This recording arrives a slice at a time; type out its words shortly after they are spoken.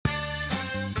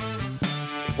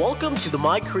Welcome to the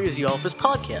My Crazy Office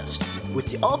podcast with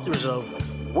the authors of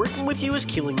Working With You Is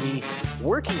Killing Me,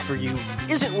 Working For You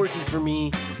Isn't Working For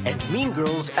Me, and Mean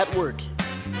Girls at Work,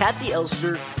 Kathy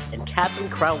Elster and Catherine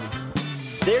Crowley.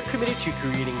 They're committed to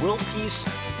creating world peace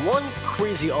one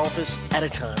crazy office at a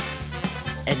time.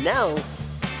 And now,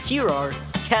 here are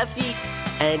Kathy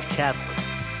and Catherine.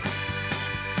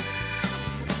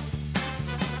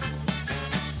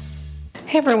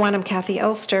 Hey everyone, I'm Kathy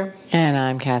Elster. And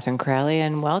I'm Catherine Crowley,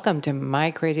 and welcome to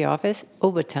My Crazy Office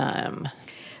Overtime.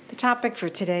 The topic for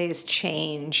today is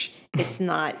change. It's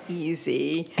not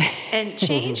easy. And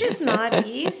change is not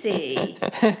easy.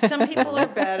 Some people are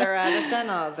better at it than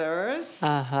others.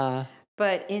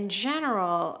 But in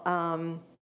general,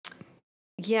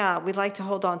 we like to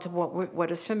hold on to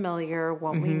what is familiar,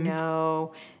 what we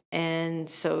know. And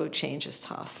so change is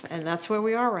tough. And that's where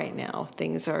we are right now.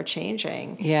 Things are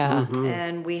changing. Yeah.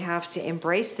 And we have to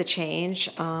embrace the change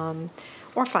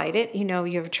or fight it. You know,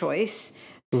 you have a choice.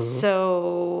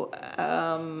 So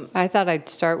I thought I'd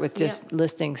start with just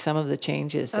listing some of the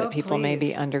changes that people may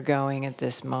be please. undergoing at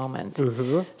this moment.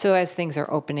 So as things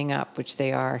are opening up, which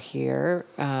they are here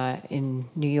in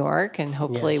New York and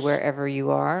hopefully wherever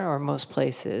you are or most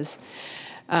places,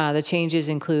 the changes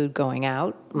include going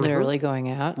out, literally going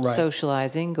out,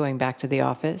 socializing, going back to the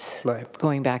office,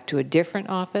 going back to a different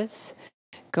office,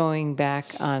 going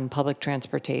back on public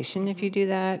transportation if you do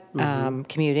that,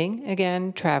 commuting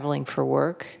again, traveling for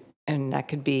work, and that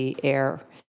could be air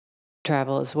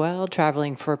travel as well,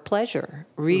 traveling for pleasure,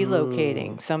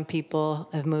 relocating. Some people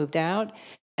have moved out,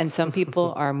 and some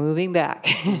people are moving back.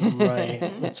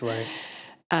 Right, that's right.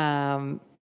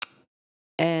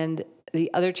 And the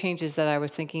other changes that I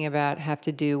was thinking about have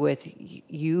to do with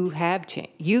you've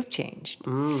changed.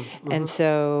 And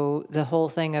so the whole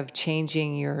thing of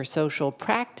changing your social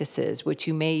practices, which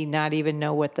you may not even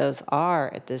know what those are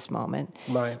at this moment,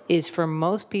 is for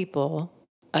most people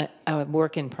a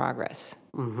work in progress.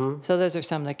 So those are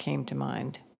some that came to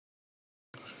mind.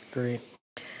 Great.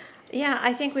 yeah,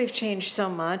 I think we've changed so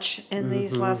much in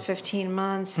these last 15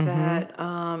 months that,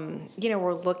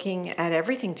 we're looking at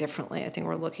everything differently. I think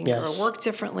we're looking at our work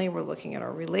differently. We're looking at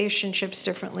our relationships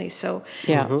differently. So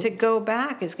to go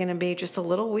back is going to be just a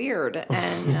little weird.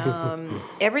 And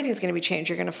everything's going to be changed.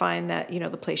 You're going to find that,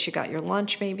 the place you got your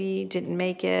lunch maybe didn't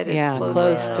make it. Yeah,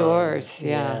 closed doors.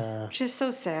 Yeah. Which is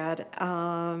so sad.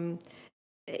 And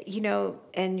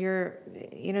you're,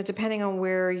 depending on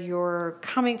where you're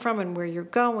coming from and where you're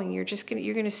going, you're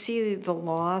going to see the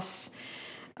loss,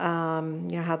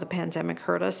 how the pandemic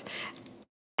hurt us.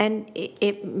 And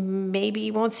it maybe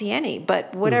you won't see any,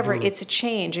 but whatever, it's a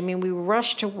change. I mean, we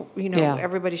rush to,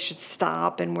 everybody should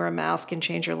stop and wear a mask and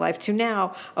change your life to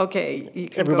now, okay, you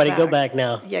can go back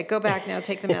now. Yeah, go back now,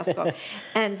 take the mask off.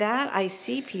 And that I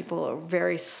see people are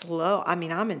very slow. I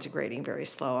mean, I'm integrating very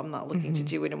slow. I'm not looking to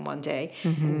do it in one day.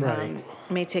 It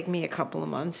may take me a couple of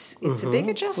months. It's a big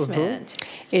adjustment.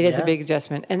 It is a big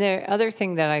adjustment. And the other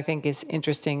thing that I think is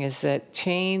interesting is that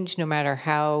change, no matter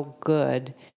how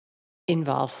good,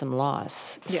 involves some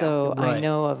loss. So I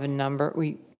know of a number,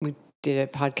 we did a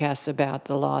podcast about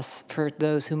the loss for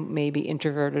those who may be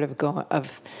introverted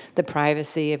of the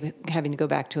privacy of having to go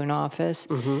back to an office.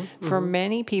 For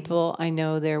many people, I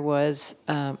know there was,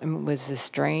 it was a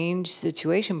strange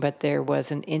situation, but there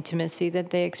was an intimacy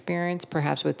that they experienced,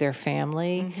 perhaps with their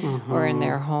family or in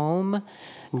their home.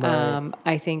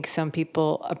 I think some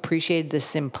people appreciated the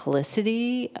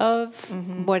simplicity of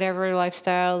whatever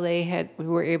lifestyle they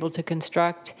were able to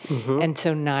construct, and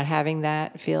so not having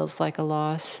that feels like a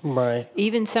loss.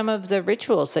 Even some of the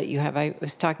rituals that you have. I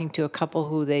was talking to a couple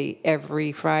who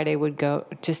every Friday would go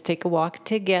just take a walk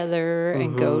together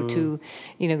and go to,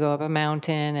 go up a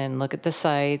mountain and look at the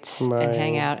sights and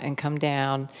hang out and come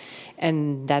down,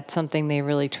 and that's something they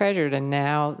really treasured. And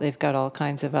now they've got all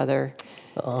kinds of other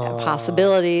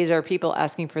possibilities or people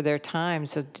asking for their time.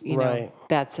 So,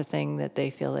 that's a thing that they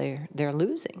feel they're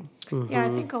losing. Yeah, I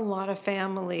think a lot of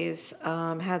families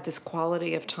had this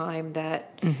quality of time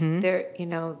that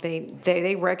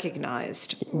they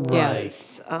recognized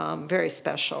was very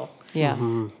special. Yeah.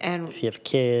 And if you have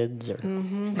kids or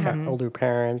older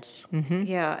parents.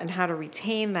 Yeah, and how to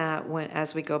retain that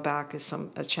as we go back is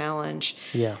a challenge.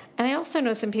 Yeah. And I also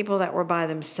know some people that were by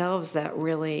themselves that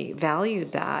really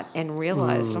valued that and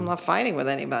realized I'm not fighting with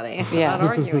anybody. I'm not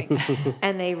arguing.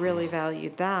 And they really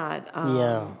valued that.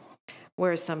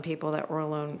 whereas some people that were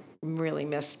alone really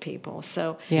missed people.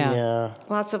 So Yeah.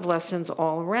 lots of lessons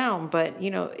all around, but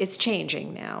it's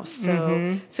changing now.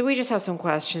 So so we just have some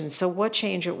questions. So what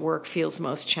change at work feels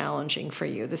most challenging for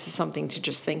you? This is something to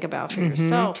just think about for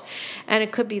yourself. And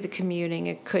it could be the commuting,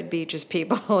 it could be just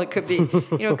people, it could be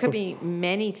it could be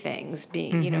many things.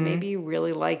 Being maybe you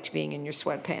really liked being in your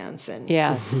sweatpants and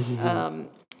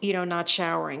not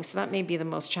showering. So that may be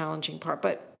the most challenging part.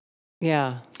 But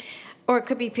or it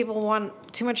could be people want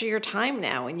too much of your time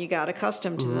now and you got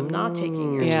accustomed to them not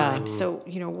taking your time. So,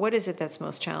 what is it that's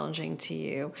most challenging to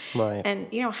you? Right. And,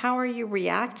 how are you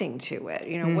reacting to it?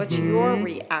 What's your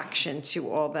reaction to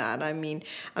all that? I mean,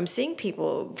 I'm seeing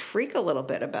people freak a little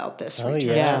bit about this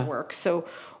return to work. So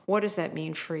what does that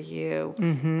mean for you?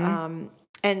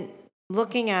 And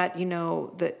looking at,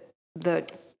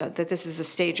 that this is a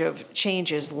stage of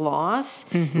change is loss.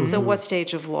 So what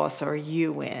stage of loss are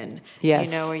you in?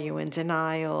 Yes. Are you in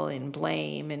denial, in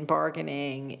blame, in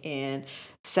bargaining, in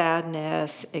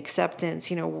sadness, acceptance?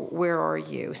 Where are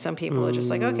you? Some people are just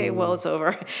like, okay, well, it's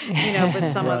over. But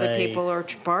some other people are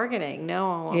bargaining.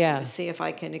 No, I'm going to see if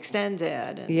I can extend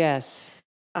it.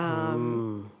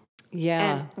 And,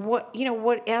 And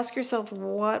what? Ask yourself,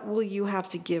 what will you have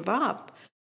to give up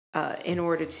in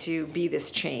order to be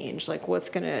this change? Like, what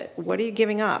are you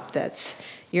giving up that's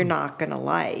you're not gonna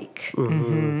like?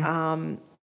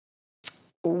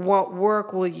 What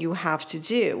work will you have to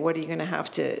do? What are you gonna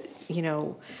have to,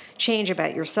 change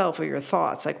about yourself or your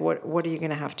thoughts? Like, what are you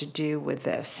gonna have to do with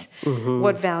this?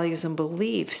 What values and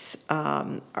beliefs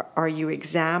are you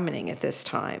examining at this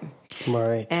time?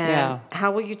 Right. And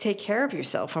how will you take care of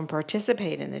yourself and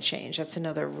participate in the change? That's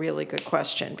another really good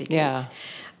question because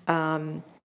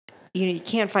you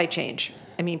can't fight change.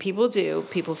 I mean, people do.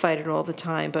 People fight it all the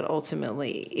time, but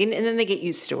ultimately, and then they get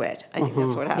used to it. I think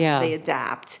that's what happens. They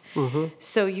adapt.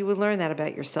 So you would learn that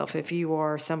about yourself if you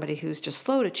are somebody who's just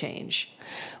slow to change.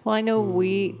 Well, I know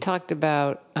we talked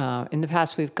about, in the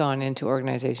past, we've gone into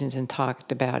organizations and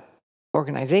talked about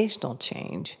organizational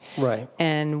change. Right.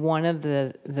 And one of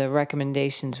the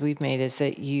recommendations we've made is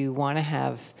that you want to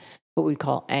have what we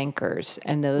call anchors.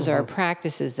 And those are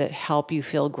practices that help you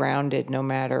feel grounded no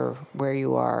matter where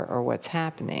you are or what's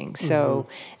happening. So,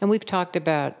 and we've talked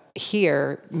about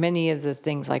here many of the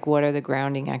things like what are the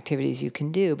grounding activities you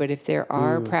can do. But if there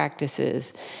are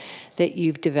practices that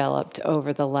you've developed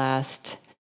over the last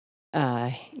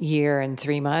year and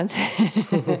 3 months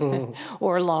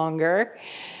or longer,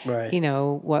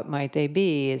 what might they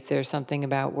be? Is there something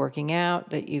about working out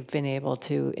that you've been able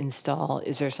to install?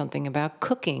 Is there something about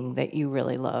cooking that you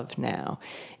really love now?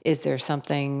 Is there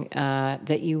something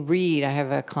that you read? I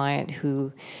have a client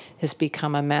who has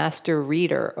become a master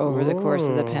reader over the course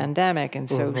of the pandemic. And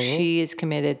so she is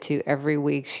committed to every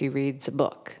week she reads a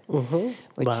book,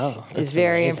 which is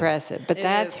very impressive. But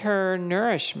that's her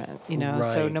nourishment,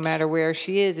 So no matter where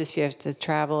she is, if she has to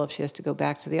travel, if she has to go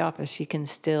back to the office, she can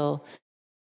still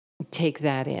take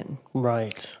that in.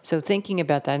 Right. So thinking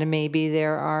about that, and maybe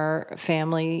there are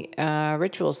family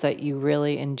rituals that you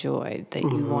really enjoyed that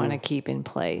you want to keep in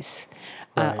place.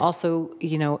 Also,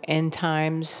 end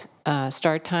times,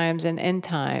 start times and end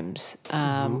times,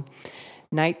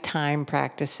 nighttime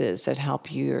practices that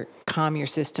help you calm your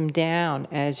system down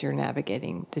as you're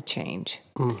navigating the change.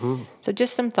 So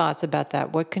just some thoughts about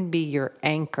that. What can be your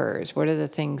anchors? What are the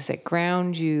things that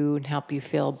ground you and help you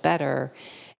feel better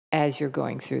as you're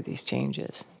going through these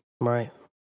changes? Right.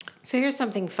 So here's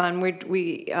something fun.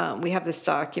 We have this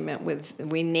document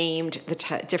we named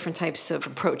the different types of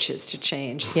approaches to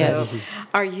change. So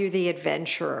are you the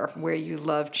adventurer where you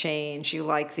love change? You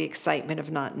like the excitement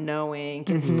of not knowing,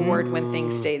 gets bored when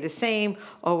things stay the same,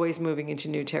 always moving into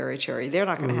new territory. They're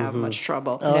not going to have much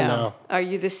trouble. No. Are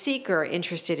you the seeker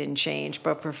interested in change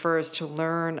but prefers to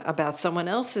learn about someone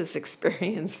else's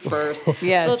experience first?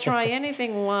 They'll try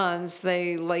anything once.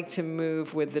 They like to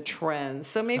move with the trends.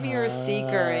 So maybe you're a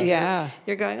seeker and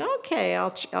you're going, okay,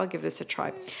 I'll give this a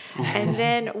try. And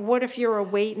then what if you're a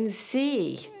wait and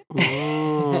see?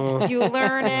 You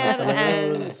learn it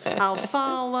as I'll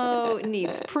follow,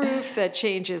 needs proof that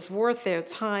change is worth their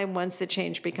time. Once the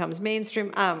change becomes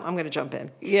mainstream, I'm going to jump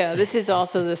in. Yeah, this is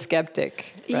also the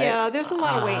skeptic. Right? Yeah, there's a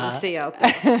lot of wait and see out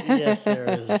there. Yes, there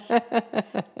is.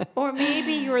 Or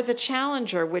maybe you're the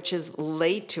challenger, which is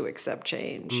late to accept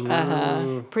change.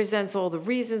 Presents all the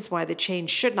reasons why the change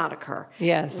should not occur.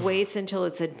 Yes. Waits until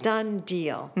it's a done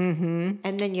deal. And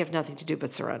then you have nothing to do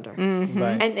but surrender.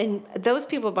 Right. And those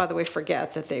people, by by the way,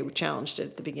 forget that they challenged it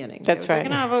at the beginning. That's right.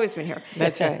 Like, no, I've always been here.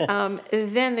 That's right.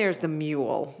 Then there's the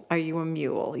mule. Are you a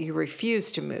mule? You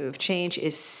refuse to move. Change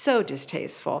is so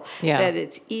distasteful that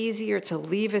it's easier to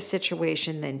leave a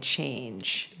situation than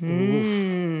change.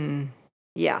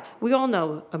 Yeah, we all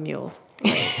know a mule.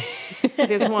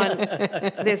 There's one.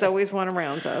 There's always one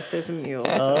around us. There's a mule.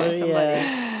 There's always somebody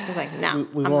who's like, no,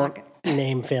 we I'm won't not.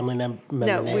 Name family member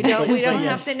No, names. we don't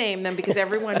have to name them because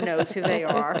everyone knows who they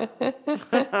are.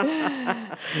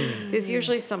 There's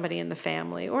usually somebody in the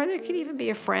family, or there could even be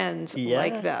a friend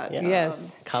like that. Yeah. Yes.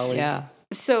 Colleague. Yeah.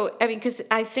 So, I mean, because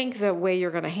I think the way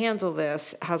you're going to handle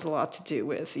this has a lot to do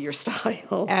with your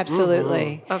style.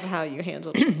 Absolutely. Of how you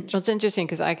handle change. Well, it's interesting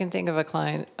because I can think of a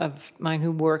client of mine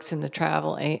who works in the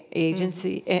travel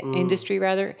agency industry,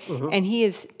 rather, and he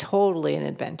is totally an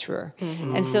adventurer.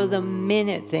 And so the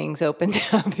minute things opened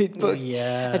up, he'd book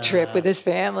a trip with his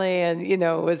family, and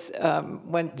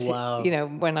went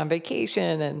on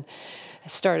vacation and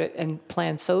started and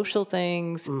planned social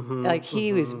things. Like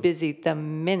he was busy the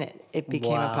minute it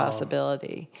became a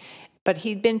possibility. But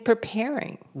he'd been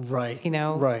preparing. Right.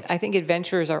 Right. I think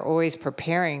adventurers are always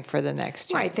preparing for the next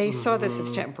change. Right. They saw this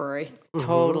as temporary.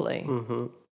 Totally.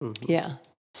 Yeah.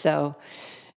 So,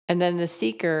 and then the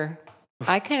seeker,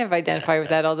 I kind of identify with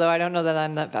that, although I don't know that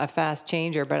I'm a fast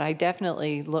changer, but I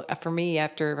definitely for me,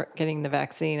 after getting the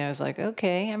vaccine, I was like,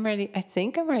 okay, I'm ready. I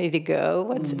think I'm ready to go.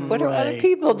 What are other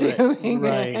people doing?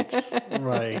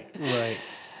 Right.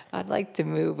 I'd like to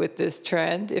move with this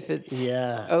trend if it's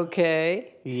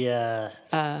okay. Yeah.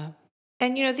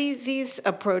 And these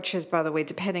approaches, by the way,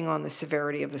 depending on the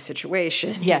severity of the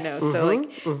situation. Yes. So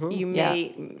you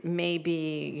may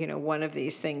be one of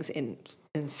these things in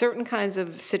certain kinds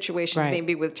of situations,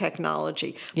 maybe with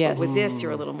technology. Yes. But with this,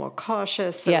 you're a little more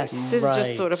cautious. So this is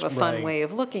just sort of a fun way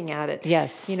of looking at it.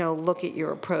 Yes. Look at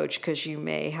your approach, because you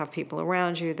may have people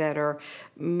around you that are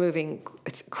moving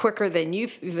quicker than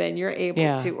you're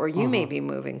able to, or you may be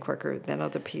moving quicker than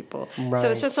other people. Right.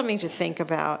 So it's just something to think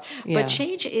about. But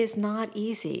change is not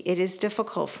easy. It is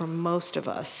difficult for most of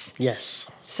us.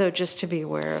 Yes. So just to be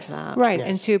aware of that. Right. Yes.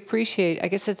 And to appreciate, I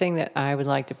guess the thing that I would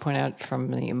like to point out from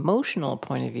the emotional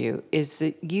point of view is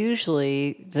that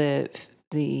usually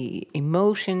the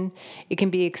emotion, it can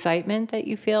be excitement that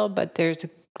you feel, but there's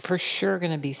for sure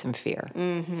going to be some fear.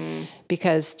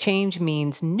 Because change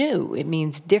means new. It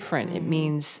means different. It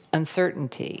means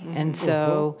uncertainty. And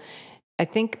so I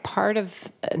think part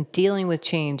of dealing with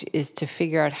change is to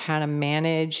figure out how to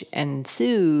manage and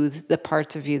soothe the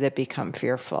parts of you that become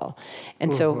fearful.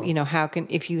 And so,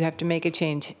 if you have to make a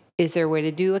change, is there a way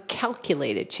to do a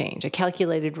calculated change, a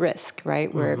calculated risk,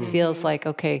 right? Where it feels like,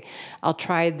 okay, I'll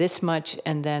try this much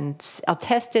and then I'll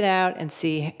test it out and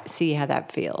see how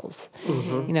that feels.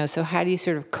 So how do you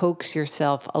sort of coax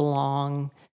yourself along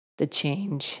the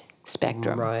change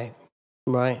spectrum?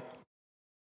 Right.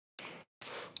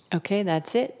 Okay,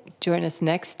 that's it. Join us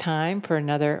next time for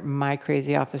another My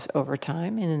Crazy Office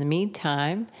Overtime. And in the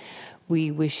meantime, we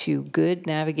wish you good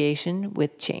navigation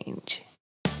with change.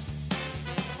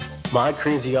 My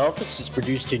Crazy Office is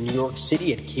produced in New York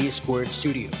City at K Squared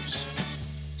Studios.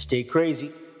 Stay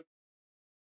crazy.